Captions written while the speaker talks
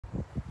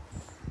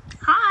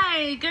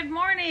Hi, good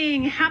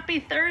morning. Happy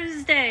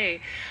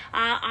Thursday.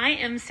 I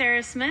am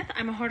Sarah Smith.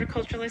 I'm a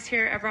horticulturalist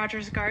here at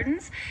Rogers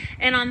Gardens.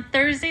 And on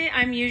Thursday,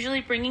 I'm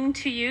usually bringing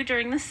to you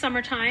during the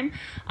summertime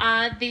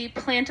the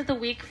plant of the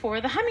week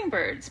for the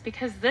hummingbirds,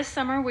 because this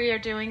summer we are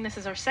doing, this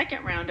is our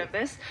second round of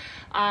this,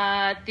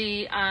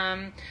 the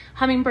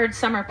Hummingbird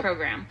Summer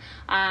Program,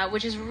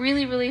 which has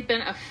really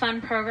been a fun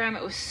program.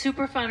 It was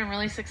super fun and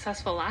really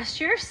successful last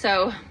year,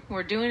 so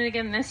we're doing it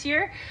again this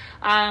year.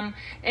 And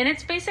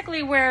it's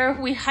basically where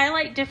we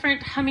highlight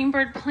different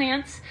hummingbird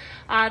plants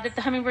that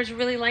the hummingbirds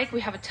really like.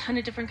 We have a ton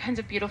of different kinds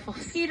of beautiful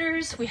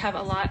feeders. We have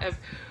a lot of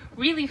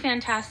really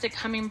fantastic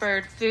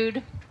hummingbird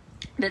food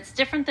that's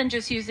different than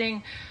just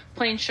using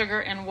plain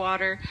sugar and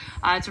water.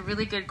 It's a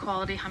really good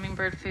quality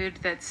hummingbird food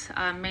that's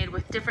made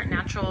with different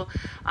natural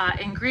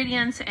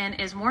ingredients and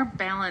is more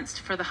balanced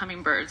for the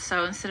hummingbirds.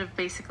 So instead of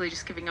basically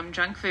just giving them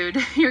junk food,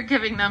 you're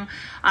giving them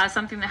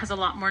something that has a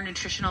lot more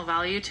nutritional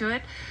value to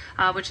it,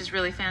 which is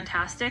really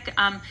fantastic.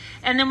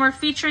 And then we're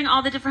featuring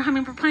all the different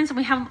hummingbird plants, and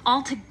we have them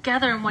all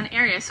together in one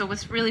area. So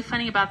what's really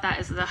funny about that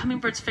is the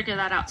hummingbirds figure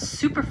that out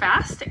super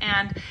fast,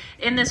 and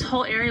in this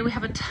whole area we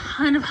have a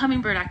ton of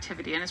hummingbird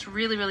activity, and it's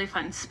really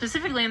fun.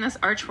 Specifically in this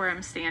arch where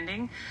I'm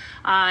standing,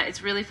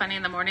 it's really funny.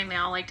 In the morning they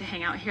all like to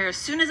hang out here. As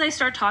soon as I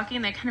start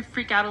talking, they kind of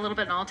freak out a little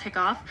bit and all take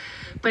off,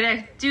 but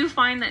I do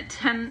find that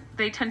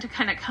they tend to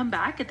kind of come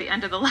back at the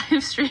end of the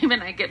live stream,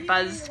 and I get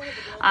buzzed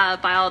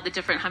by all the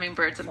different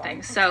hummingbirds and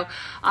things. So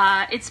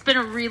it's been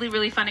a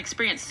really fun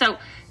experience. So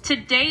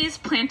today's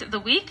plant of the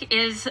week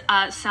is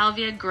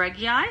Salvia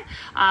gregii,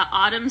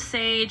 autumn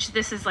sage.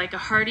 This is like a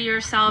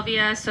hardier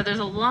salvia, so there's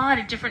a lot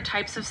of different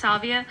types of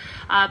salvia,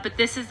 but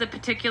this is the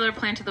particular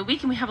plant of the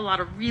week, and we have a lot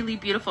of really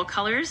beautiful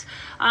colors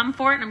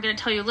for it. And I'm going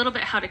to tell you a little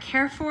bit how to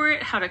care for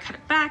it, how to cut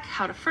it back,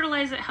 how to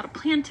fertilize it, how to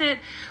plant it,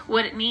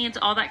 what it needs,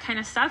 all that kind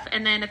of stuff.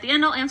 And then at the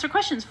end I'll answer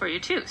questions for you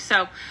too.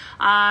 So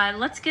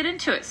let's get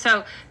into it.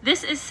 So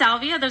this is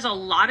salvia. There's a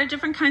lot of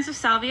different kinds of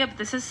salvia, but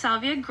this is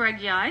Salvia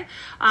gregii,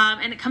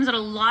 and it comes in a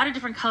lot of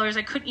different colors.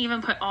 I couldn't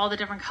even put all the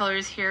different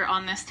colors here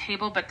on this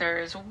table, but there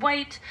is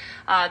white,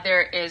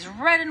 there is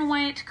red and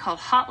white called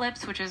Hot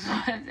Lips, which is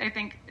I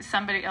think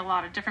a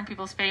lot of different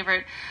people's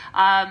favorite,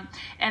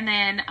 and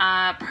then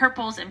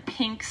purples and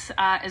pinks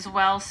as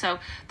well. So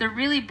they're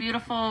really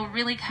beautiful,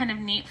 really kind of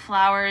neat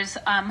flowers.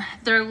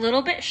 They're a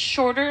little bit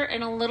shorter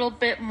and a little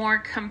bit more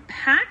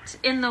compact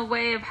in the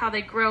way of how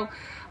they grow,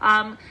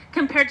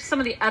 compared to some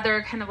of the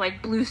other kind of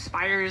like blue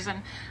spires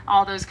and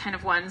all those kind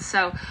of ones.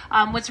 So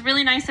what's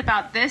really nice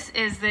about this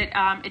is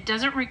that it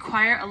doesn't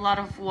require a lot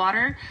of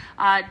water,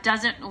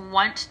 doesn't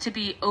want to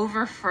be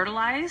over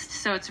fertilized,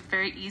 so it's a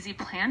very easy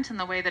plant in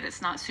the way that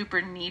it's not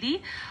super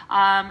needy,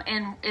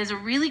 and is a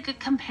really good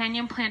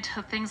companion plant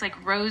to things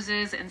like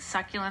roses and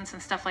succulents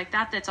and stuff like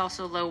that, that's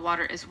also low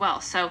water as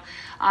well. So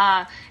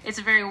it's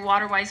a very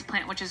water-wise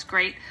plant, which is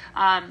great.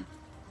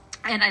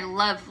 And I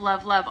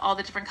love all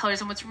the different colors.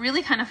 And what's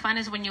really kind of fun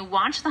is when you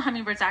watch the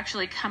hummingbirds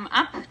actually come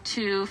up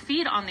to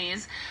feed on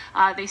these,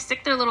 they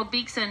stick their little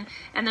beaks in,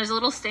 and there's a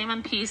little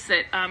stamen piece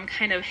that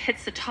kind of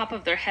hits the top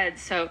of their head.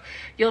 So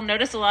you'll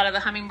notice a lot of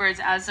the hummingbirds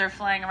as they're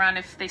flying around,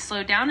 if they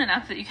slow down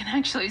enough that you can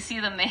actually see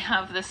them, they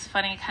have this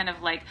funny kind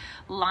of like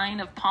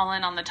line of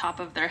pollen on the top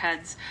of their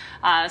heads.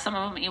 Some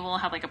of them even will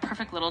have like a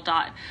perfect little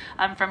dot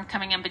from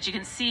coming in, but you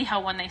can see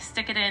how when they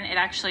stick it in, it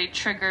actually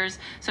triggers.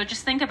 So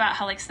just think about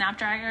how like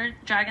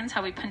snapdragons,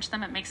 how we pinch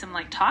them, it makes them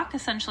like talk.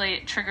 Essentially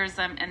it triggers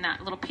them, and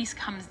that little piece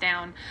comes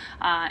down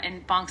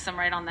and bonks them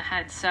right on the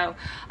head. So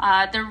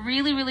they're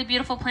really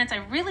beautiful plants. I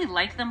really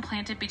like them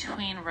planted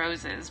between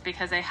roses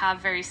because they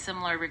have very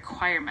similar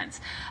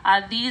requirements.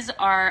 These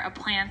are a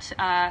plant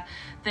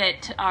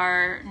that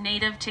are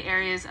native to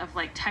areas of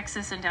like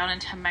Texas and down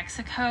into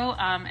Mexico,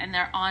 and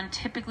they're on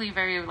typically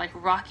very like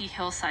rocky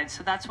hillsides.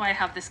 So that's why I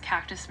have this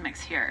cactus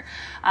mix here.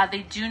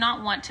 They do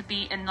not want to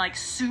be in like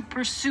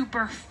super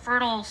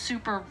fertile,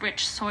 super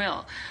rich soil.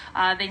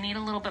 They need a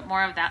little bit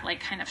more of that like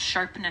kind of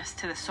sharpness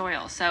to the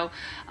soil. So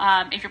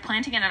if you're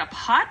planting it in a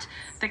pot,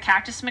 the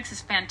cactus mix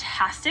is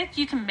fantastic.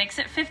 You can mix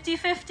it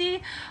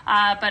 50-50,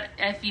 but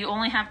if you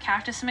only have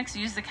cactus mix,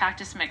 use the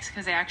cactus mix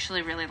because they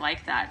actually really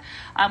like that.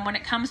 When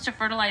it comes to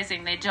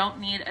fertilizing, they don't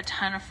need a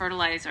ton of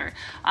fertilizer.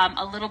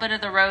 A little bit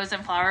of the rose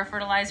and flower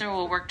fertilizer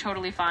will work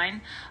totally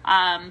fine,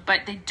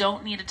 but they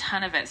don't need a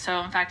ton of it. So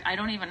in fact, I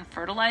don't even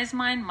fertilize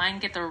mine. Mine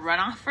get the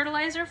runoff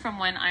fertilizer from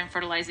when I'm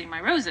fertilizing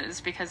my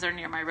roses because they're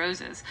near my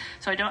roses.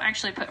 So I don't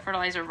actually put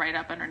fertilizer right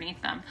up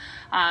underneath them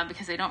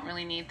because they don't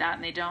really need that,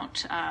 and they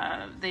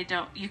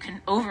don't, you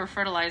can over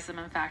fertilize them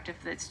in fact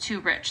if it's too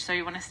rich, so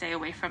you want to stay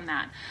away from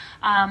that.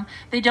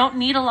 They don't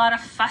need a lot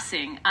of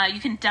fussing. You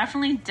can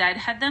definitely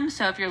deadhead them,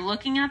 so if you're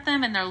looking at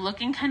them and they're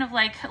looking kind of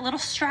like a little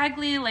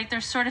straggly, like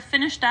they're sort of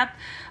finished up,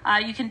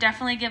 you can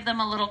definitely give them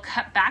a little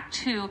cut back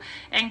to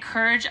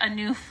encourage a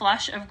new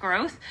flush of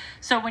growth.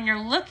 So when you're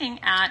looking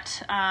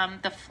at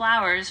the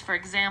flowers, for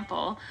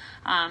example,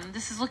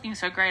 this is looking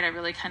so great, I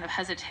really kind of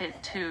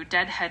hesitate to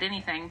deadhead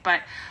anything,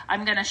 but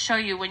I'm going to show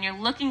you when you're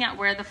looking at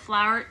where the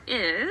flower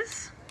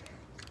is.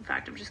 In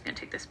fact, I'm just going to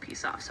take this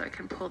piece off so I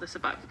can pull this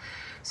above.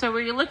 So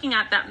where you're looking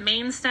at that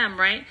main stem,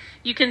 right,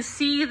 you can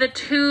see the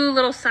two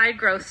little side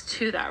growths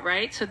to that,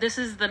 right? So this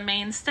is the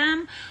main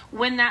stem.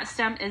 When that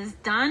stem is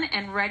done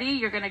and ready,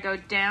 you're going to go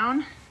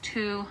down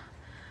to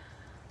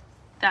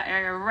that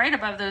area right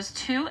above those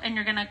two, and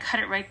you're going to cut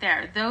it right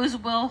there. Those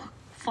will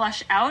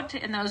flush out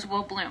and those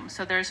will bloom.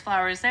 So there's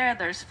flowers there,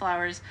 there's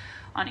flowers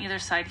on either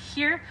side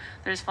here,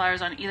 there's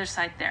flowers on either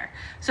side there.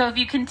 So if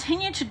you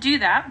continue to do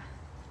that,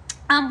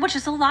 which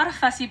is a lot of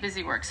fussy,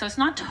 busy work, so it's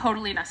not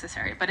totally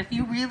necessary, but if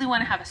you really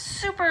want to have a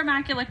super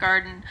immaculate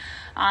garden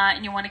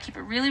and you want to keep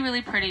it really,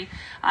 really pretty,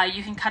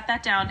 you can cut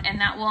that down, and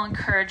that will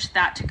encourage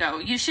that to go.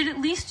 You should at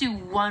least do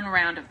one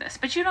round of this,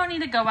 but you don't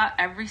need to go out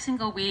every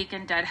single week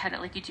and deadhead it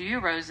like you do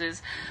your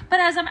roses. But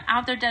as I'm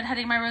out there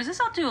deadheading my roses,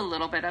 I'll do a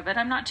little bit of it.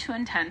 I'm not too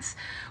intense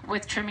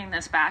with trimming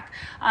this back,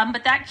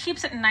 but that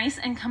keeps it nice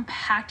and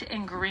compact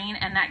and green,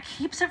 and that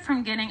keeps it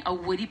from getting a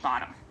woody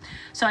bottom.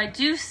 So I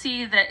do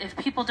see that if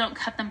people don't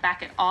cut them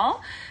back at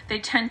all, they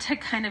tend to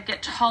kind of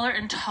get taller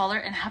and taller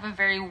and have a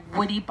very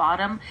woody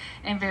bottom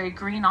and very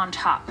green on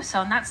top.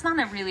 So that's not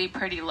a really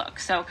pretty look.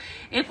 So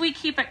if we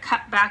keep it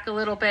cut back a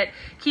little bit,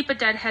 keep it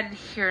deadheaded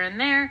here and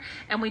there,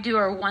 and we do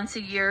our once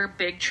a year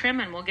big trim,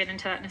 and we'll get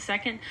into that in a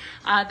second,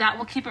 that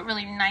will keep it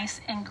really nice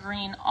and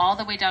green all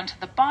the way down to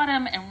the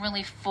bottom and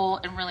really full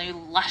and really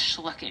lush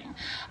looking.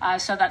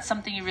 So that's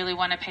something you really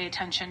want to pay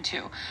attention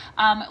to.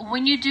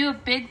 When you do a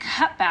big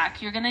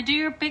cutback, you're going to do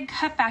your big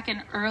cutback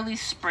in early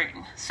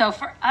spring. So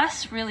for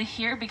us really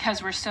here,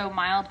 because we're so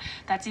mild,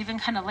 that's even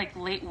kind of like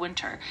late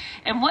winter.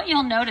 And what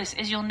you'll notice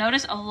is you'll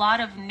notice a lot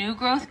of new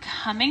growth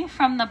coming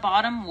from the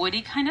bottom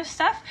woody kind of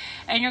stuff,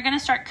 and you're going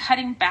to start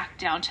cutting back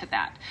down to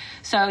that.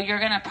 So you're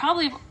going to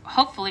probably,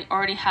 hopefully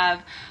already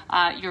have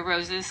your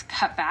roses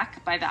cut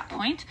back by that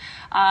point.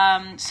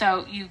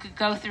 So you could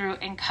go through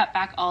and cut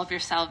back all of your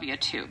salvia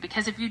too,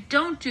 because if you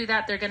don't do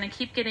that, they're going to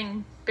keep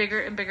getting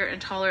bigger and bigger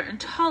and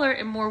taller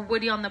and more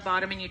woody on the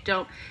bottom, and you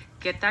don't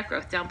get that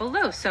growth down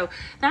below. So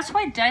that's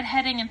why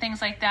deadheading and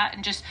things like that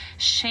and just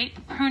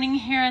shape pruning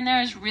here and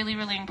there is really,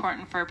 really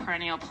important for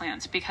perennial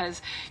plants,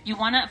 because you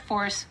want to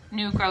force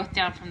new growth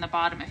down from the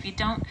bottom. If you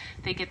don't,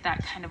 they get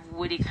that kind of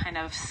woody, kind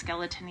of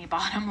skeleton-y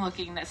bottom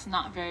looking that's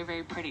not very,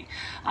 very pretty.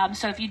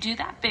 So if you do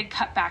that big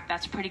cut back,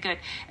 that's pretty good.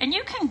 And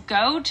you can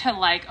go to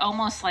like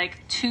almost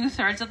like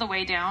 2/3 of the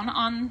way down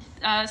on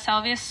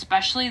salvia,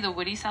 especially the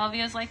woody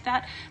salvias like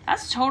that.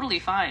 That's totally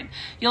fine.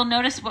 You'll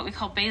notice what we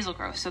call basal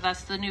growth. So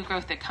that's the new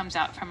growth that comes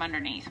out from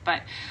underneath.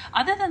 But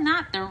other than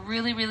that, they're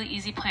really, really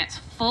easy plants.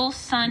 Full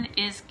sun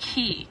is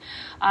key.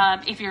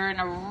 If you're in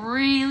a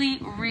really,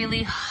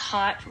 really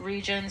hot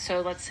region,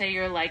 so let's say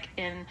you're like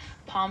in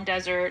Palm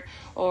Desert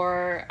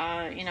or,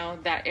 you know,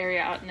 that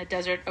area out in the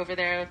desert over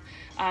there,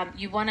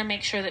 you want to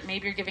make sure that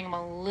maybe you're giving them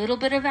a little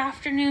bit of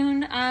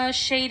afternoon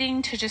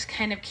shading to just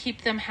kind of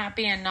keep them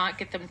happy and not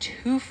get them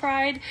too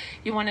fried.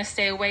 You want to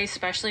stay away,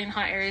 especially in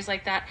hot areas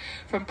like that,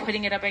 from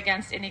putting it up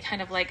against any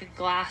kind of like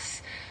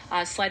glass,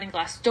 sliding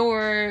glass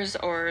doors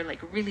or like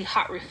really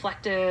hot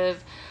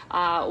reflective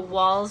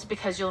walls,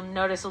 because you'll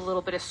notice a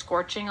little bit of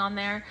scorching on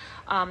there.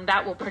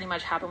 That will pretty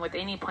much happen with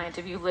any plant.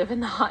 If you live in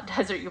the hot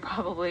desert, you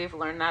probably have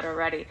learned that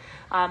already,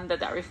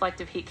 that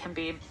reflective heat can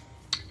be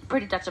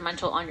pretty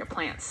detrimental on your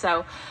plants.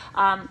 So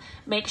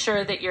make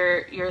sure that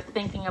you're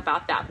thinking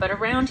about that. But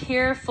around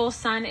here, full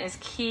sun is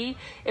key.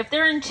 If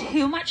they're in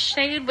too much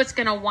shade, what's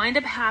going to wind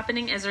up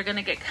happening is they're going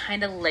to get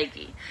kind of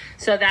leggy.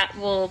 So that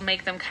will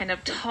make them kind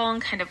of tall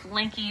and kind of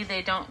lanky.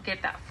 They don't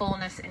get that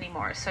fullness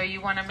anymore. So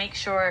you want to make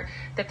sure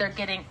that they're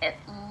getting at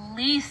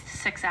least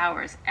 6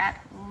 hours,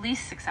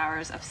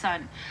 of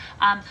sun.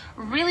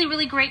 Really,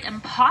 really great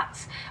in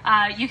pots.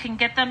 You can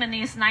get them in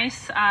these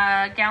nice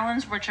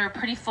gallons, which are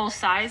pretty full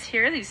size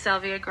here, these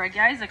Salvia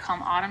gregii. They call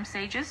them autumn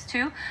sages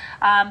too.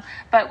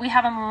 But we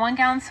have them in 1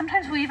 gallon.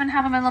 Sometimes we even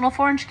have them in little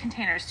 4-inch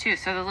containers too.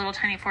 So the little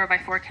tiny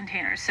 4x4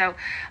 containers. So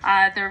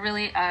they're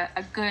really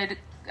a good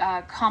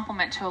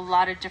complement to a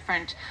lot of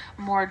different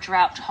more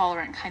drought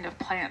tolerant kind of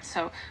plants.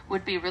 So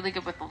would be really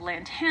good with the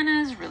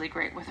lantanas, really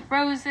great with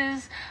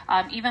roses,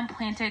 even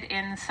planted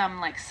in some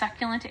like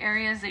succulent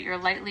areas that you're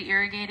lightly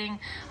irrigating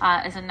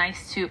is a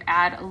nice to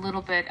add a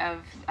little bit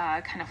of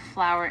kind of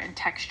flower and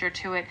texture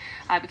to it,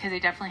 because they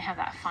definitely have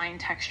that fine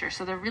texture.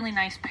 So they're really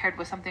nice paired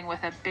with something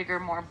with a bigger,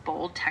 more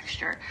bold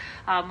texture.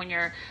 When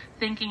you're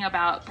thinking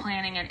about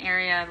planting an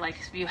area, like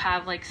if you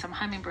have like some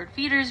hummingbird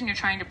feeders and you're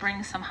trying to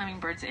bring some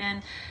hummingbirds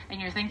in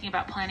and you're thinking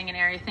about planting an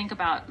area, think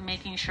about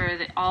making sure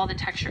that all the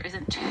texture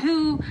isn't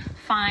too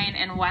fine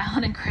and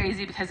wild and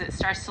crazy, because it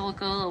starts to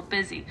look a little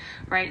busy,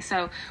 right?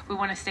 So we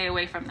want to stay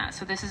away from that.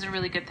 So this is a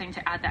really good thing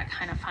to add that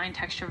kind of fine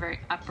texture, very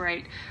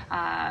upright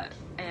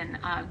And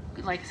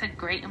like I said,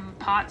 great in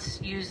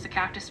pots. Use the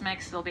cactus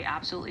mix. They'll be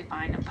absolutely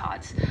fine in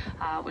pots,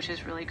 which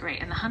is really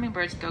great. And the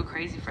hummingbirds go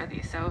crazy for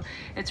these. So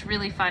it's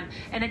really fun.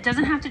 And it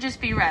doesn't have to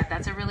just be red.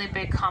 That's a really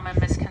big common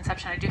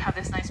misconception. I do have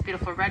this nice,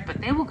 beautiful red,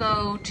 but they will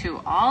go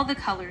to all the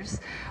colors.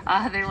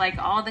 They like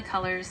all the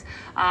colors.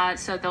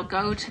 So they'll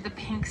go to the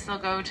pinks, they'll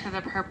go to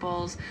the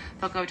purples,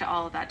 they'll go to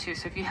all of that too.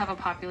 So if you have a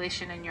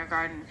population in your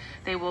garden,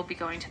 they will be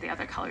going to the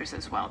other colors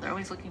as well. They're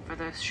always looking for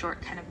those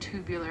short kind of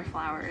tubular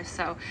flowers.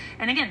 So,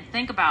 and again,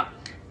 think about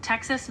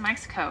Texas,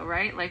 Mexico,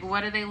 right? Like,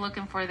 what are they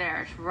looking for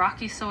there?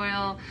 Rocky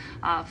soil,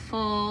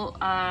 full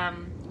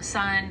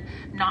sun,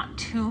 not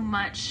too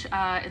much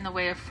in the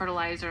way of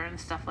fertilizer and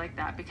stuff like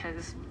that,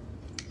 because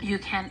you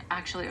can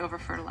actually over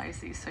fertilize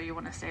these, so you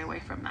want to stay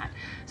away from that.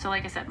 So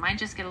like I said, mine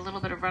just get a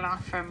little bit of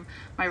runoff from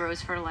my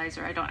rose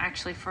fertilizer. I don't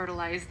actually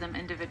fertilize them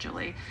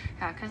individually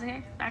because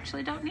I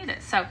actually don't need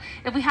it. So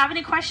if we have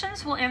any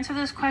questions, we'll answer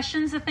those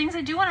questions. The things I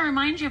do want to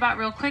remind you about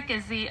real quick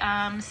is the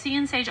Sea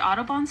and Sage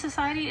Audubon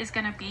Society is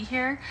going to be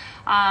here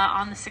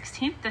on the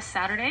 16th, this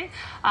Saturday,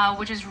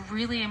 which is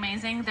really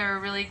amazing. They're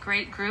a really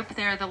great group.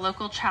 They're the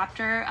local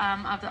chapter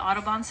of the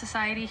Audubon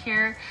Society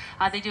here.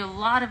 They do a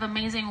lot of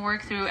amazing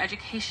work through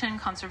education,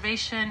 conservation,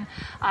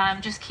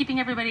 just keeping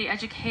everybody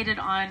educated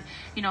on,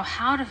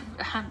 how to,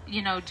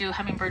 do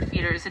hummingbird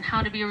feeders and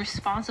how to be a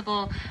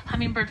responsible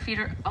hummingbird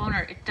feeder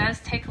owner. It does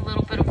take a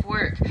little bit of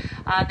work.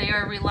 They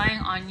are relying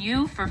on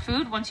you for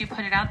food once you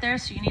put it out there,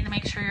 so you need to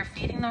make sure you're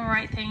feeding them the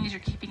right things, you're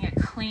keeping it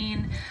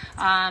clean,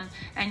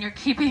 and you're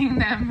keeping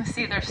them,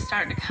 see, they're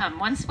starting to come.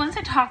 Once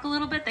I talk a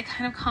little bit, they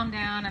kind of calm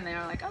down and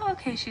they're like, oh,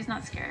 okay, she's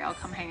not scary, I'll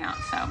come hang out.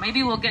 So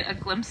maybe we'll get a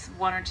glimpse,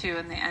 one or two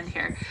in the end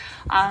here.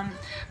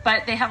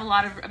 But they have a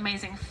lot of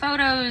amazing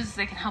photos.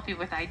 They can help you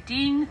with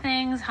IDing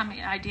things,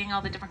 IDing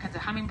all the different kinds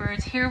of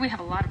hummingbirds. Here we have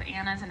a lot of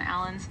Annas and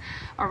Allens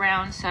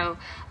around, so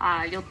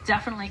you'll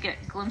definitely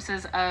get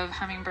glimpses of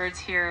hummingbirds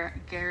here,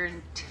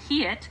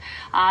 guarantee it.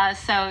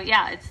 So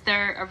yeah,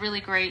 they're a really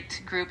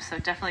great group, so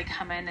definitely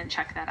come in and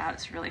check that out.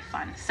 It's really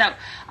fun. So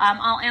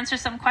I'll answer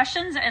some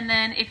questions, and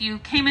then if you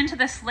came into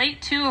this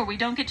late too, or we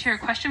don't get to your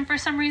question for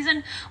some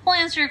reason, we'll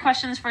answer your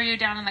questions for you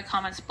down in the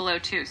comments below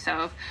too.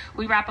 So if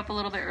we wrap up a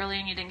little bit early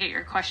and you didn't get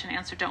your question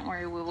answered, don't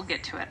worry, we will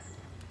get to it.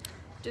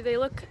 Do they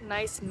look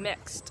nice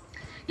mixed?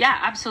 Yeah,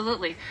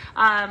 absolutely.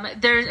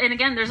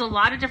 There's a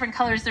lot of different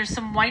colors. There's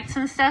some whites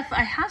and stuff.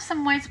 I have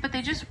some whites, but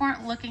they just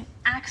weren't looking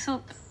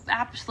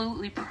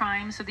absolutely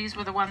prime. So these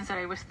were the ones that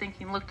I was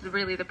thinking looked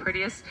really the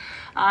prettiest.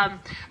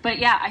 But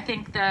yeah, I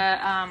think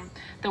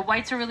the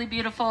whites are really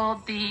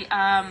beautiful. The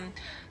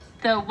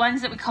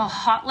ones that we call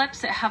hot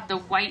lips that have the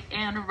white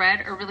and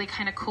red are really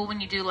kind of cool when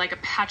you do like a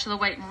patch of the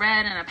white and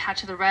red and a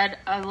patch of the red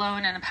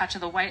alone and a patch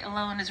of the white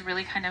alone is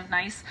really kind of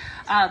nice.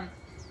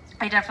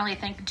 I definitely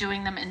think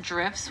doing them in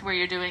drifts where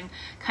you're doing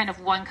kind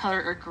of one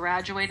color or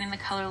graduating the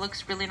color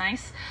looks really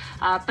nice.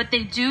 But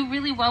they do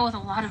really well with a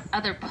lot of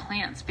other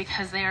plants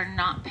because they are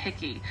not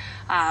picky,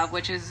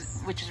 which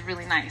is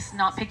really nice.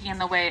 Not picky in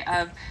the way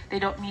of they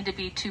don't need to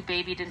be too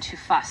babied and too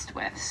fussed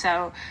with.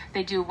 So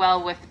they do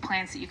well with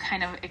plants that you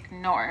kind of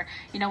ignore.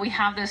 We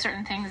have those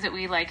certain things that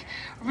we like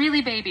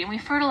really baby and we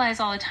fertilize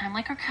all the time,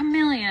 like our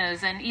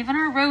camellias, and even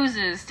our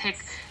roses take,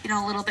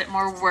 a little bit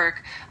more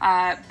work.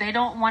 They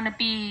don't want to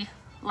be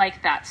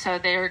like that, so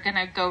they're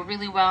gonna go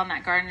really well in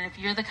that garden. If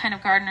you're the kind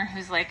of gardener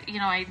who's like,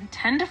 I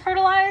tend to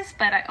fertilize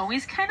but I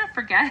always kind of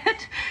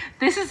forget,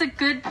 this is a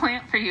good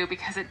plant for you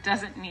because it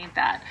doesn't need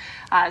that.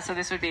 So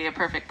this would be a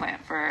perfect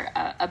plant for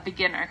a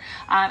beginner.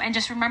 And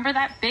just remember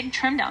that big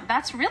trim down.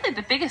 That's really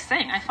the biggest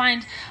thing I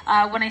find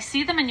when I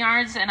see them in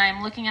yards and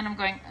I'm looking at them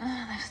going,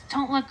 these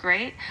don't look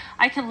great.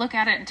 I can look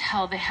at it and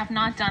tell they have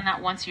not done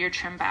that once a year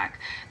trim back.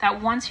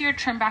 That once a year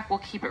trim back will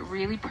keep it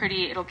really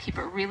pretty. It'll keep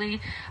it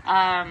really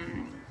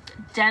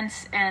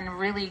dense and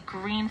really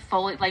green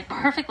foliage, like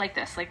perfect like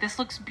this. Like this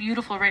looks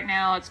beautiful right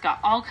now. It's got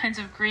all kinds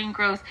of green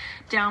growth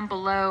down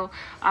below.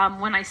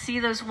 When I see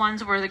those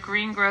ones where the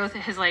green growth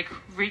has like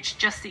reached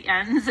just the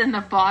ends and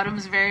the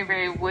bottom's very,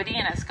 very woody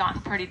and it's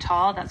gotten pretty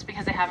tall, that's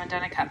because I haven't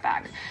done a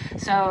cutback.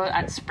 So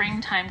at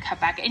springtime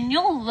cutback, and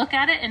you'll look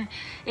at it, and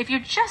if you're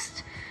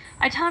just,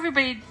 I tell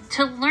everybody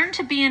to learn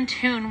to be in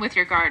tune with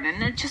your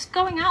garden and just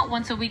going out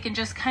once a week and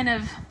just kind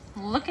of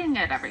looking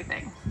at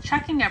everything,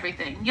 checking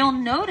everything. You'll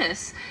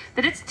notice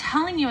that it's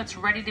telling you it's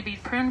ready to be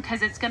pruned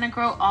because it's going to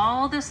grow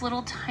all this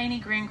little tiny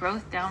green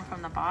growth down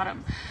from the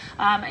bottom.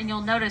 And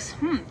you'll notice,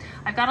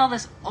 I've got all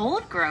this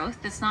old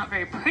growth that's not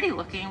very pretty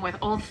looking with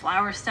old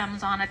flower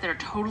stems on it that are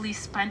totally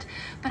spent,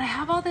 but I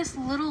have all this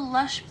little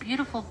lush,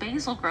 beautiful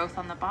basil growth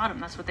on the bottom.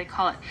 That's what they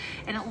call it.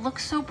 And it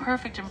looks so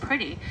perfect and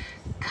pretty.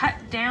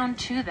 Cut down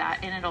to that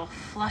and it'll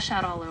flush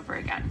out all over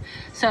again.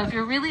 So if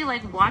you're really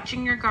like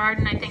watching your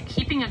garden, I think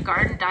keeping a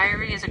garden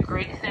diary is a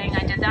great thing.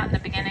 I did that in the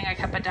beginning. I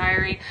kept a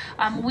diary.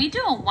 We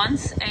do a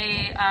once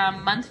a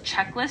month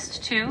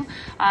checklist too.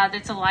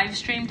 That's a live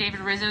stream. David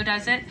Rizzo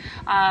does it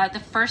the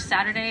first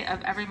Saturday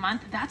of every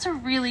month. That's a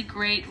really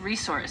great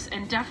resource,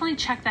 and definitely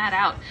check that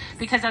out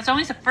because that's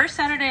always the first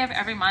Saturday of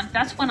every month.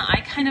 That's when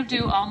I kind of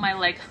do all my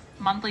like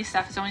monthly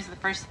stuff is always the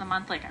first of the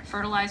month. Like I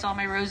fertilize all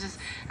my roses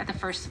at the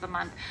first of the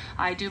month.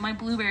 I do my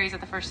blueberries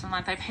at the first of the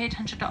month. I pay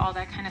attention to all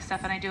that kind of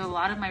stuff, and I do a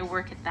lot of my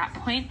work at that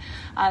point.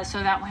 So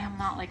that way I'm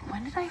not like,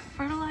 when did I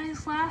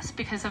fertilize last?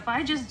 Because if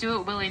I just do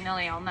it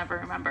willy-nilly, I'll never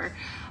remember.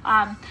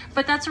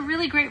 But that's a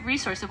really great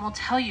resource, and we'll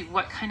tell you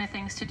what kind of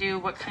things to do,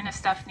 what kind of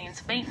stuff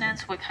needs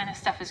maintenance, what kind of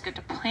stuff is good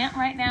to plant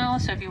right now.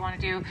 So if you want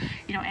to do,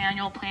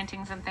 annual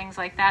plantings and things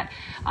like that,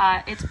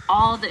 it's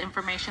all the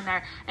information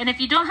there. And if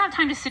you don't have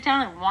time to sit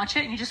down and watch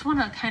it and you just want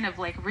to kind of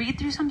like read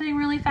through something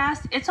really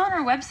fast, it's on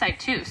our website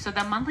too. So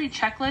the monthly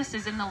checklist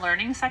is in the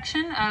learning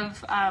section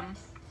of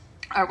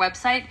our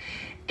website.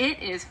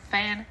 It is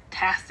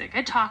fantastic.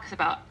 It talks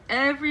about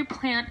every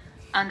plant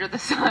under the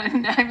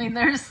sun. I mean,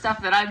 there's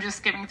stuff that I'm just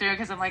skimming through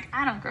because I'm like,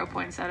 I don't grow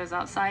poinsettias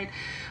outside.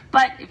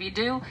 But if you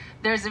do,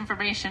 there's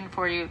information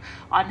for you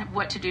on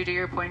what to do to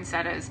your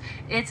poinsettias.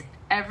 It's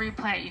every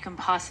plant you can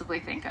possibly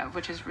think of,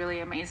 which is really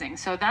amazing.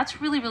 So that's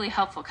really, really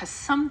helpful because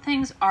some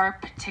things are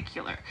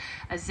particular.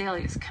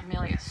 Azaleas,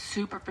 camellias,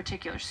 super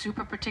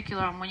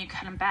particular on when you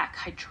cut them back.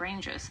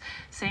 Hydrangeas,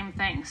 same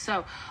thing.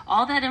 So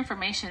all that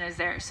information is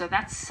there. So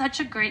that's such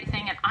a great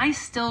thing. And I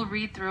still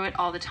read through it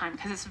all the time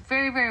because it's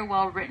very, very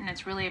well written.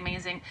 It's really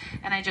amazing.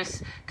 And I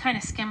just kind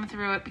of skim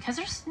through it because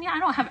I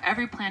don't have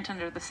every plant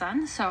under the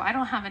sun. So I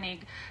don't have any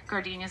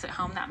gardenias at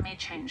home. That may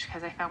change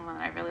because I found one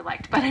that I really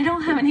liked, but I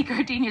don't have any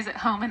gardenias at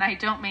home, and I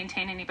don't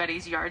maintain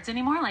anybody's yards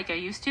anymore like I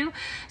used to.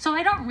 So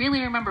I don't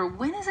really remember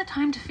when is it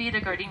time to feed a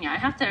gardenia. I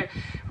have to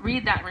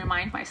read that and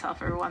remind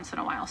myself every once in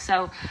a while.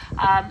 So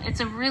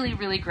it's a really,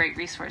 really great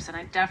resource, and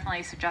I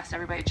definitely suggest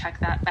everybody check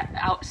that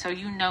out so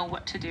you know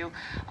what to do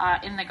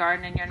in the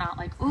garden, and you're not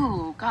like,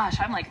 ooh, gosh,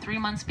 I'm like 3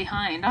 months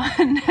behind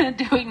on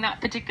doing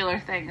that particular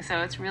thing. So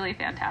it's really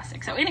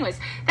fantastic. So anyways,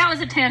 that was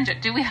a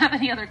tangent. Do we have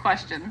any other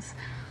questions?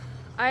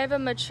 I have a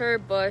mature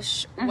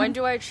bush. When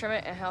do I trim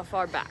it and how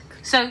far back?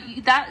 So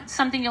that's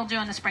something you'll do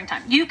in the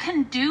springtime. You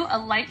can do a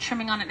light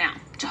trimming on it now.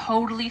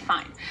 Totally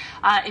fine.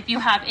 If you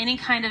have any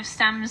kind of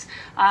stems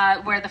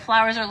where the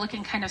flowers are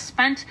looking kind of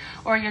spent,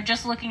 or you're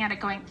just looking at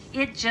it going,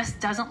 it just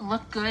doesn't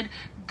look good,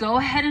 go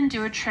ahead and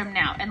do a trim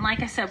now. And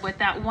like I said, with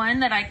that one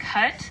that I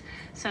cut,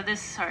 so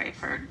this, sorry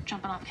for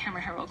jumping off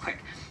camera here real quick.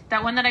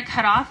 That one that I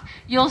cut off,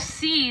 you'll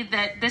see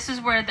that this is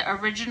where the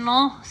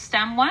original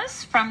stem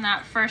was from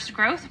that first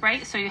growth,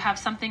 right? So you have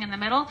something in the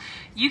middle.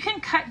 You can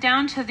cut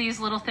down to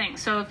these little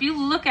things. So if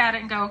you look at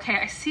it and go, okay,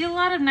 I see a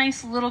lot of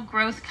nice little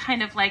growth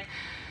kind of like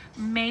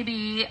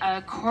maybe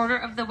a quarter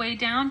of the way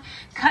down,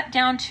 cut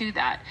down to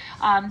that.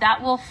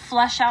 That will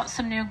flush out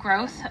some new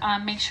growth.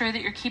 Make sure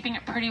that you're keeping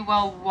it pretty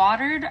well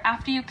watered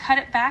after you cut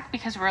it back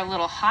because we're a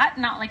little hot,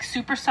 not like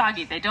super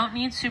soggy. They don't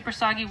need super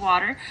soggy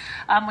water.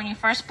 When you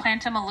first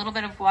plant them, a little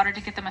bit of water to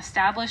get them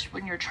established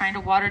when you're trying to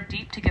water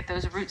deep to get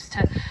those roots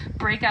to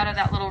break out of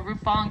that little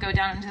root ball and go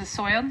down into the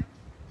soil.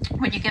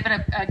 When you give it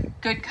a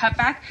good cut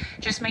back,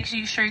 just make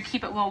sure you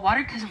keep it well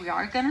watered because we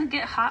are going to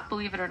get hot,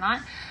 believe it or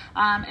not.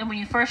 And when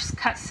you first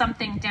cut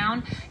something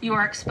down, you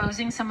are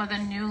exposing some of the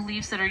new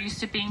leaves that are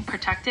used to being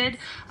protected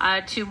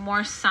to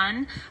more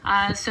sun.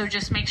 So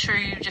just make sure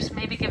you just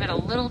maybe give it a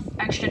little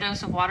extra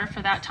dose of water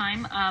for that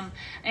time,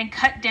 and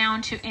cut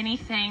down to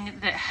anything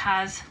that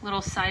has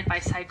little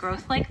side-by-side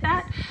growth like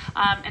that.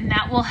 And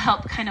that will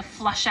help kind of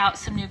flush out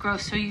some new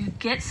growth so you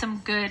get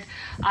some good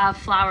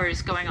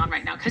flowers going on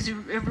right now, because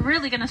you're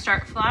really going to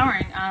start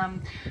flowering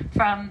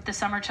from the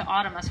summer to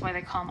autumn. That's why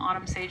they call them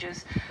autumn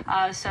sages.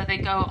 So they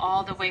go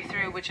all the way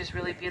through, which is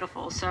really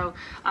beautiful. So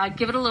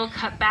give it a little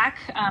cut back,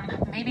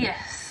 maybe a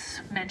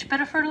smidge bit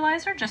of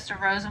fertilizer. Just a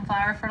rose and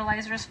flower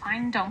fertilizer is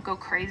fine. Don't go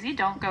crazy.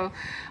 Don't go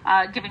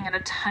giving it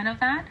a ton of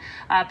that,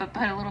 but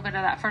put a little bit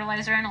of that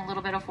fertilizer in, a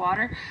little bit of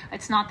water.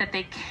 It's not that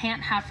they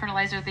can't have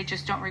fertilizer, they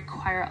just don't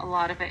require a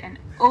lot of it, and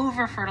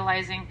over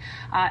fertilizing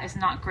is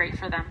not great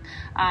for them.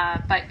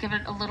 But give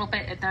it a little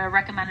bit at the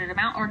recommended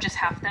amount, or just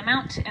half the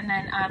amount, and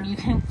then you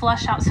can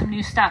flush out some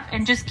new stuff,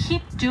 and just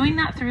keep doing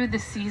that through the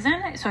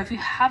season. So if you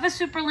have a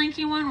super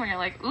lanky one where you're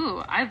like,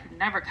 ooh, I've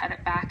never cut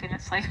it back and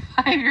it's like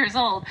 5 years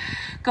old,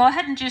 go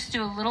ahead and just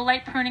do a little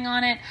light pruning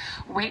on it,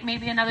 wait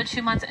maybe another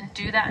 2 months, and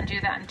do that and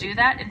do that and do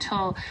that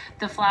until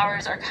the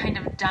flowers are kind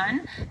of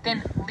done.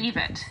 Then leave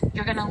it.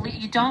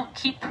 You don't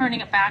keep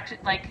pruning it back.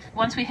 Like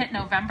once we hit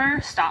November,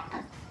 stop.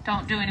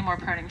 Don't do any more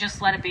pruning,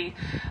 just let it be.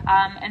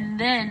 And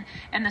then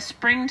in the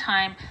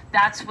springtime,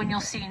 that's when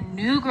you'll see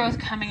new growth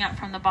coming up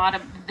from the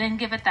bottom. Then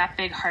give it that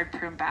big hard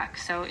prune back.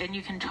 So, and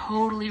you can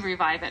totally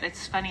revive it.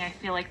 It's funny, I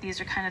feel like these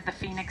are kind of the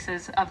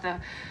phoenixes of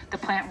the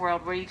plant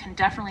world, where you can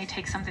definitely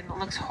take something that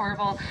looks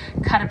horrible,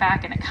 cut it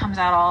back, and it comes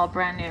out all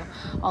brand new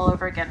all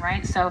over again,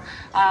 right? So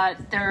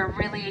they're a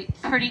really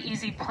pretty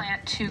easy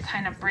plant to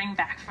kind of bring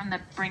back from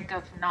the brink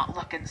of not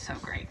looking so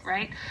great,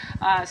 right?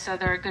 So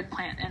they're a good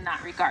plant in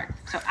that regard.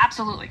 So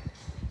absolutely.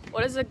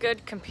 What is a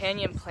good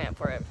companion plant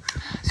for it?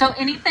 So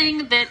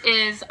anything that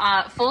is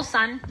full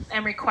sun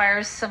and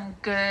requires some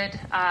good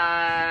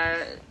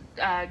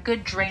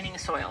good draining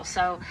soil.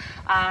 So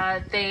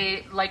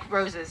they like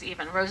roses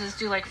even. Roses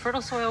do like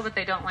fertile soil, but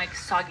they don't like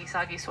soggy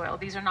soil.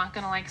 These are not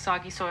going to like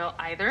soggy soil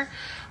either.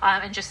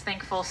 And just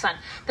think full sun.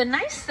 The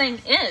nice thing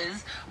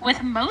is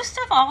with most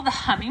of all the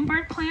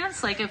hummingbird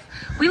plants, like if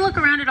we look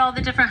around at all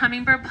the different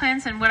hummingbird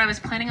plants, and what I was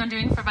planning on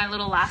doing for my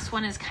little last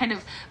one is kind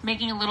of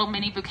making a little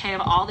mini bouquet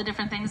of all the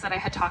different things that I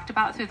had talked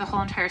about through the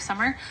whole entire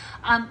summer.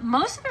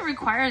 Most of it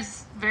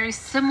requires very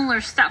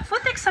similar stuff,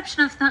 with the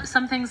exception of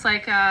some things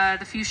like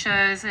the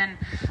fuchsias and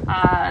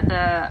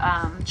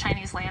the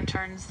Chinese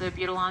lanterns, the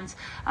butylons.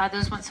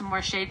 Those want some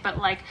more shade, but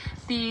like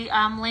the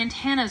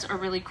lantanas are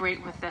really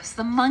great with this.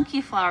 The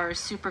monkey flower is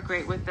super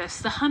great with this.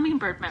 The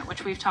hummingbird mint,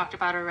 which we've talked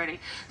about already,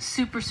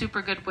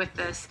 super good with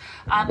this.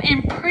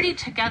 And pretty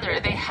together.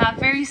 They have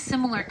very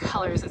similar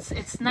colors.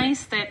 It's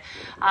nice that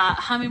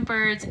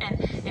hummingbirds,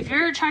 and if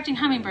you're attracting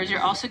hummingbirds,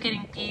 you're also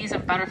getting bees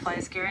and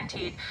butterflies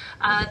guaranteed.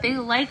 They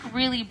like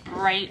really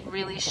bright,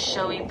 really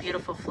showy,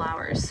 beautiful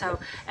flowers. So,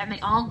 and they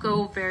all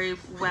go very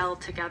well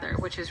together,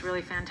 which is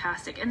really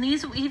fantastic. And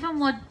these even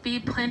would be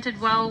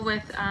planted well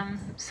with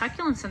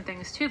succulents and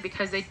things too,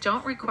 because they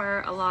don't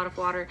require a lot of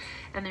water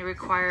and they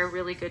require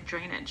really good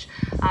drainage.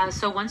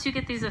 So once you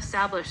get these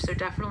established, they're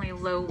definitely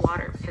low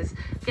water, because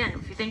again,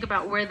 if you think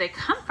about where they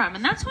come from,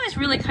 and that's always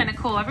really kind of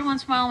cool. Every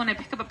once in a while when I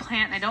pick up a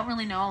plant and I don't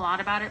really know a lot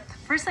about it, the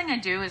first thing I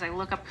do is I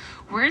look up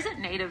where is it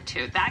native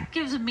to. That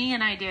gives me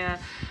an idea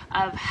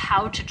of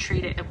how to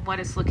treat it and what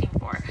it's looking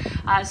for.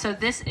 So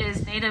this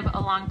is native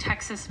along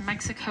Texas,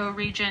 Mexico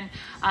region,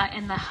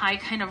 in the high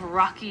kind of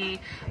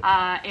rocky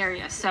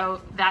area.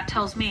 So that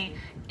tells me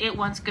it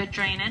wants good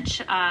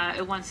drainage.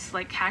 It wants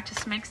like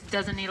cactus mix,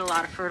 doesn't need a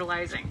lot of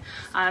fertilizing.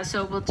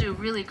 So we'll do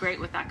really great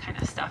with that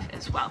kind of stuff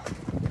as well.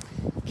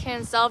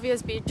 Can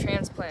salvias be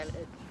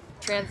transplanted?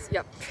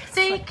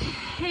 They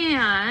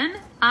can.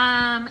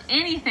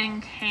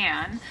 Anything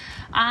can.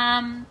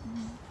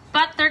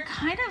 But they're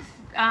kind of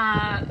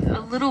a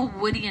little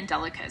woody and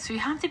delicate, so you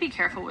have to be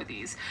careful with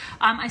these.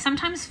 I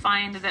sometimes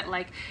find that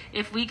like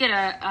if we get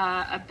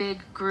a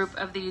big group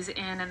of these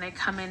in and they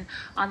come in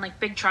on like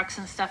big trucks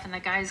and stuff, and the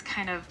guys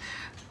kind of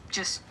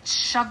just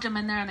shoved them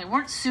in there and they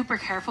weren't super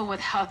careful with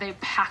how they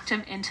packed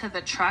them into the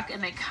truck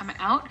and they come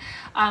out,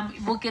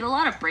 we'll get a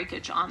lot of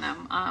breakage on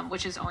them,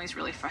 which is always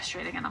really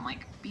frustrating. And I'm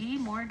like, be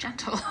more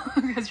gentle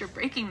because you're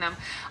breaking them.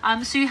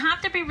 So you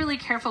have to be really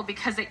careful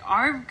because they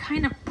are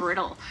kind of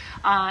brittle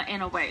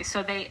in a way.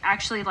 So they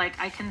actually, like,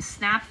 I can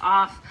snap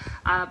off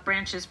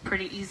branches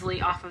pretty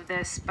easily off of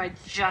this by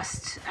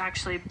just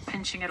actually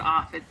pinching it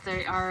off.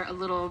 They are a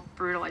little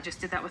brutal. I just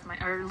did that with my,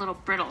 or a little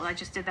brittle. I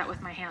just did that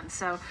with my hands.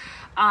 So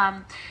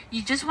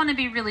you just want to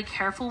be really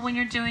careful when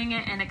you're doing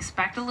it and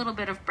expect a little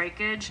bit of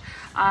breakage.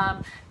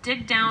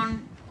 Dig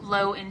down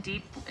low and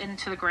deep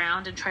into the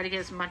ground and try to get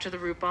as much of the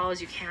root ball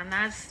as you can.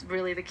 That's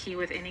really the key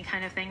with any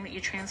kind of thing that you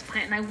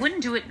transplant. And I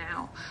wouldn't do it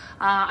now.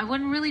 I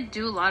wouldn't really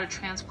do a lot of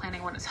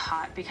transplanting when it's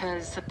hot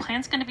because the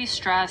plant's going to be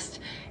stressed.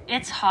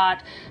 It's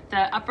hot.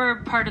 The upper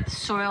part of the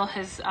soil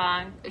has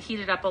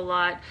heated up a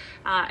lot,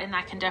 and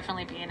that can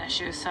definitely be an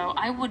issue. So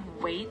I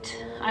would wait.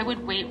 I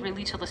would wait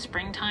really till the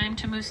springtime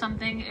to move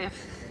something.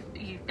 If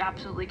you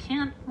absolutely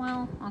can't,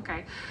 well,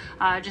 okay.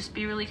 Just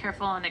be really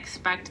careful and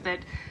expect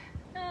that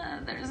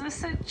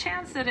there's a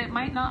chance that it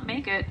might not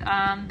make it.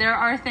 There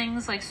are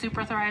things like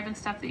Super Thrive and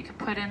stuff that you can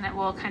put in that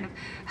will kind of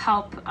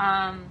help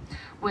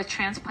with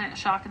transplant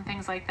shock and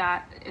things like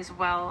that as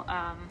well.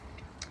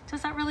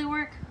 Does that really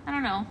work? I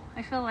don't know.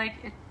 I feel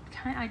like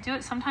I do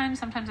it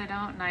sometimes I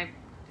don't, and I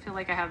feel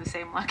like I have the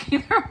same luck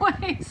either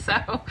way.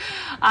 So,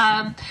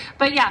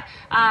 but yeah,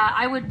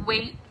 I would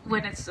wait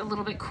when it's a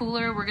little bit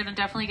cooler. We're going to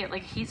definitely get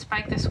like a heat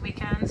spike this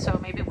weekend. So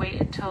maybe wait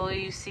until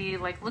you see,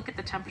 like, look at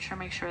the temperature,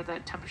 make sure the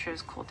temperature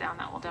is cooled down.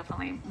 That will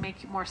definitely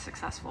make you more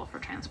successful for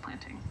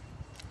transplanting.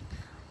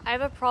 I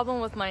have a problem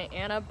with my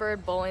Anna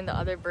bird bullying the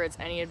other birds.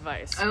 Any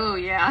advice? Oh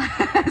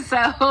yeah.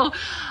 So,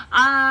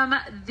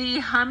 the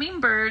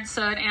hummingbird,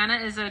 so an Anna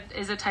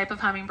is a type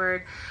of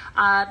hummingbird.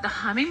 The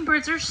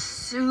hummingbirds are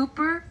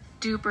super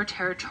duper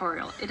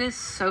territorial. It is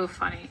so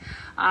funny.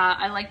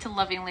 I like to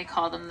lovingly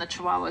call them the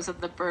chihuahuas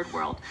of the bird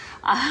world.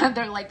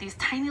 They're like these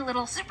tiny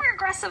little, super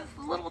aggressive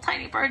little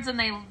tiny birds, and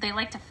they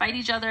like to fight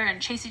each other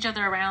and chase each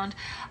other around.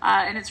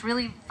 And it's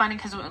really funny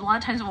because a lot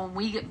of times when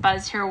we get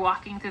buzzed here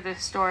walking through the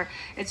store,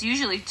 it's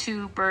usually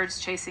two birds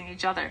chasing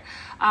each other.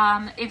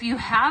 If you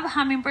have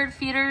hummingbird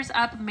feeders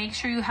up, make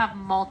sure you have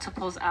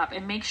multiples up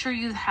and make sure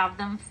you have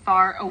them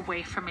far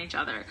away from each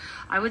other.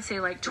 I would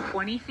say like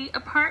 20 feet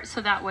apart, so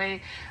that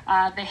way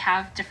they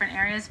have different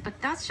areas, but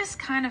that's just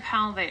kind of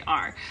how they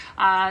are.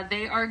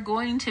 They are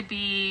going to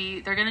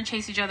they're going to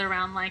chase each other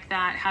around like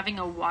that. Having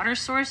a water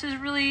source is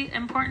really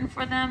important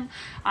for them.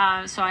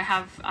 So I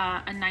have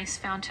a nice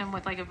fountain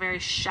with like a very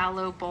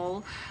shallow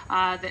bowl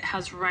that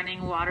has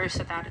running water,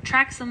 so that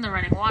attracts them. The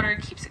running water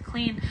keeps it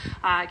clean,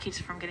 keeps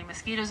it from getting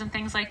mosquitoes and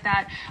things like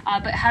that.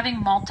 But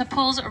having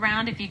multiples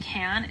around, if you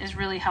can, is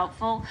really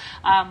helpful.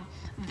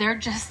 they're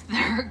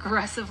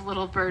aggressive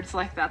little birds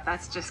like that.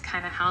 That's just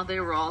kind of how they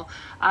roll.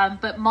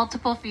 But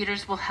multiple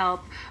feeders will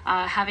help,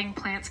 having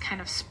plants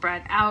kind of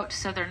spread out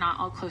so they're not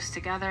all close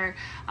together.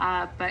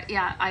 But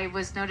yeah, I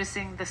was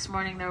noticing this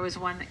morning there was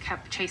one that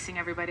kept chasing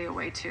everybody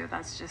away too.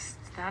 That's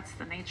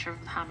the nature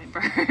of the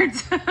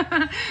hummingbirds.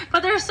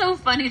 But they're so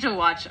funny to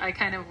watch. I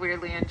kind of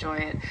weirdly enjoy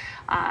it.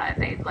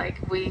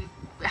 We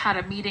had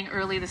a meeting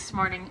early this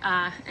morning,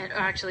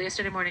 actually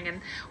yesterday morning, and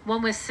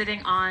one was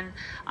sitting on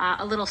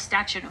a little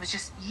statue and it was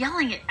just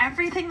yelling at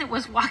everything that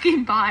was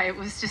walking by. It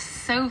was just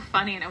so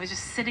funny, and it was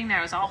just sitting there.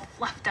 It was all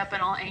fluffed up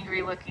and all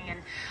angry looking, and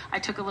I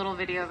took a little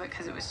video of it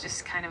because it was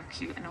just kind of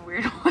cute in a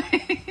weird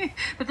way.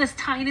 But this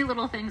tiny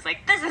little thing's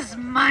like, this is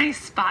my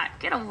spot,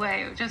 get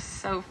away. It was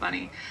just so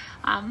funny.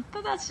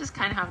 But that's just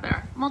kind of how they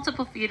are.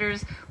 Multiple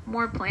feeders,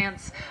 more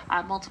plants,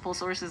 multiple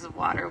sources of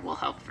water will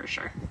help for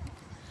sure.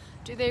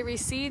 Do they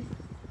reseed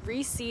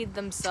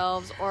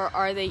themselves, or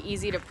are they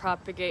easy to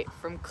propagate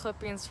from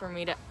clippings for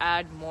me to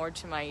add more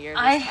to my year?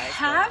 I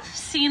have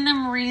seen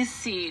them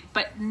reseed,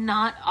 but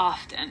not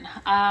often.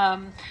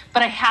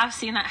 But I have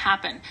seen that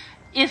happen.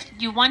 If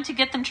you want to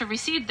get them to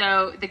reseed,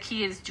 though, the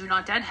key is do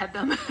not deadhead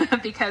them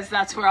because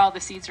that's where all the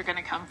seeds are going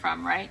to come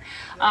from, right?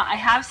 I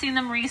have seen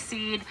them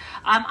reseed.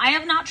 I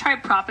have not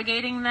tried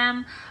propagating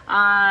them.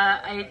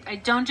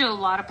 I don't do a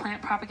lot of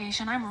plant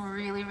propagation. I'm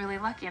really, really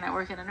lucky, and I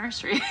work in a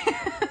nursery.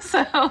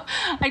 So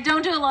I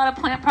don't do a lot of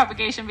plant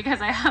propagation because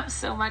I have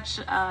so much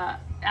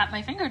at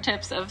my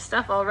fingertips of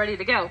stuff all ready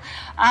to go.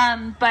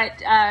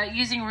 But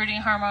using rooting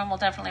hormone will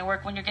definitely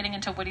work. When you're getting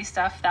into woody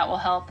stuff, that will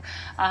help.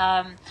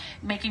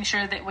 Making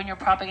sure that when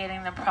you're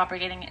propagating them,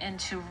 propagating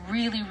into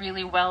really,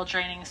 really well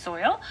draining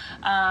soil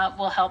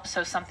will help.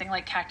 So something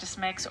like cactus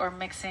mix or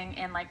mixing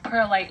in like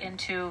perlite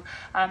into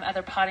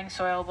other potting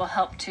soil will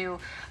help too.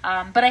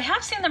 But I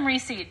have seen them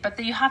reseed, but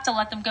you have to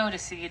let them go to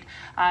seed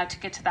to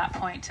get to that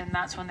point, and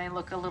that's when they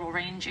look a little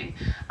rangy.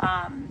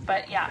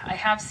 But yeah, I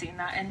have seen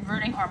that, and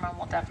rooting hormone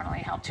will definitely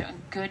help too.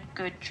 And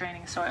good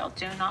draining soil.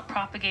 Do not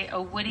propagate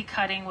a woody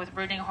cutting with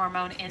rooting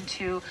hormone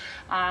into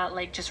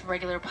like just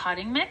regular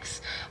potting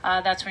mix.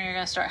 That's when you're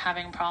going to start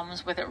having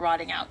problems with it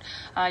rotting out.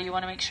 You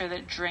want to make sure that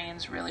it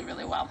drains really,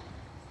 really well.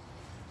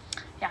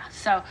 Yeah,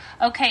 so,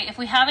 okay, if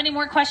we have any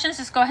more questions,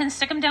 just go ahead and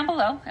stick them down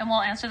below, and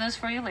we'll answer those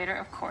for you later,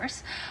 of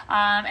course.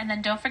 And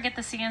then don't forget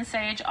the Sea and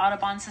Sage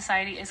Audubon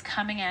Society is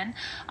coming in.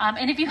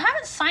 And if you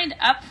haven't signed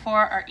up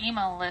for our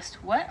email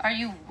list, what are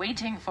you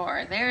waiting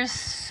for? There's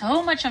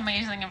so much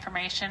amazing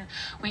information.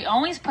 We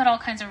always put all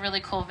kinds of really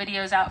cool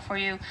videos out for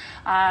you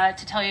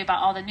to tell you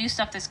about all the new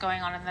stuff that's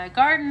going on in the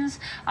gardens,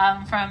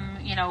 from,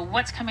 you know,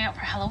 what's coming up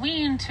for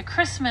Halloween, to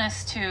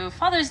Christmas, to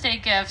Father's Day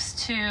gifts,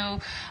 to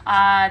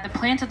the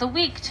plant of the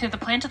week, to the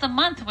plant of the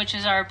month, which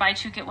is our buy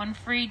two get one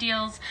free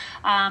deals.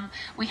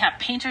 We have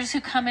painters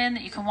who come in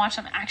that you can watch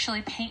them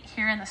actually paint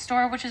here in the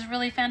store, which is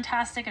really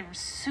fantastic and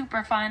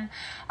super fun.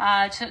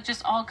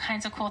 Just all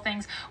kinds of cool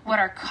things. What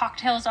our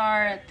cocktails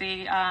are at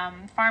the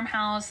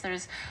farmhouse.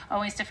 There's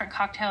always different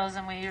cocktails,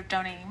 and we are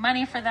donating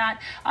money for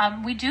that.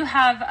 We do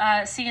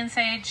have Sea and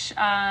Sage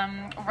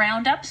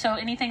roundup, so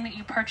anything that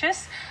you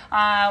purchase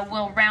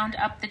will round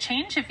up the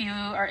change if you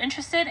are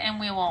interested, and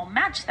we will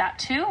match that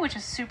too, which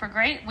is super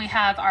great. We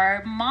have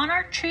our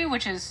monarch tree,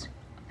 which is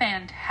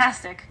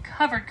fantastic,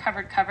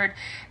 covered.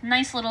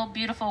 Nice little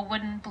beautiful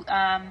wooden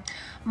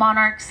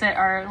monarchs that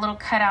are a little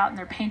cut out and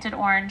they're painted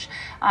orange.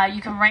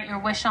 You can write your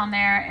wish on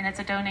there, and it's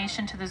a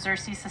donation to the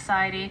Xerces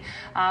Society,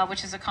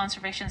 which is a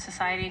conservation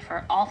society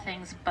for all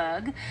things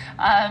bug.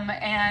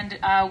 And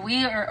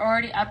we are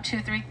already up to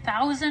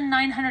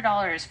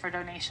 $3,900 for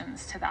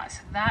donations to that. So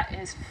that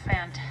is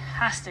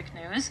fantastic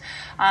news.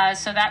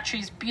 So that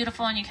tree's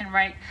beautiful, and you can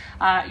write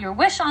your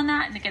wish on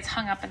that, and it gets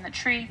hung up in the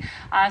tree.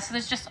 So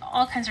there's just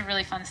all kinds of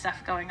really fun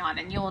stuff going on,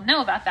 and you'll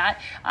know about that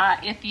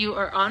if you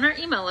are on our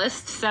email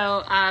list.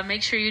 So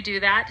make sure you do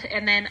that.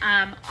 And then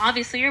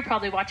obviously you're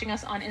probably watching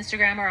us on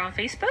Instagram or on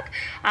Facebook.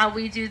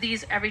 We do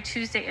these every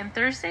Tuesday and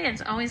Thursday, and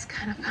it's always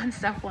kind of fun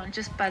stuff. One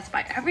just buzz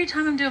by every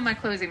time I'm doing my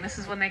closing. This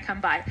is when they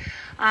come by.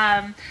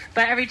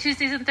 But every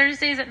Tuesdays and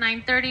Thursdays at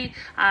 9:30,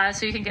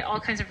 so you can get all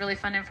kinds of really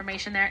fun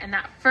information there. And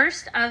that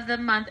first of the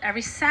month,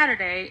 every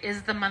Saturday,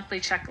 is the monthly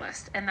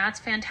checklist, and that's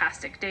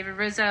fantastic. David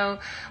Rizzo,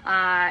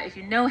 if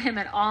you know him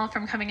at all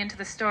from coming into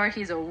the store,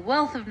 he's a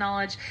wealth of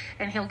knowledge,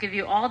 and he'll give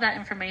you all that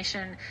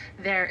information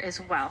there as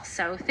well.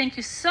 So thank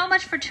you so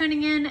much for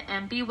tuning in,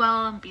 and be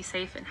well and be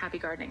safe and happy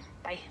gardening.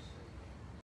 Bye.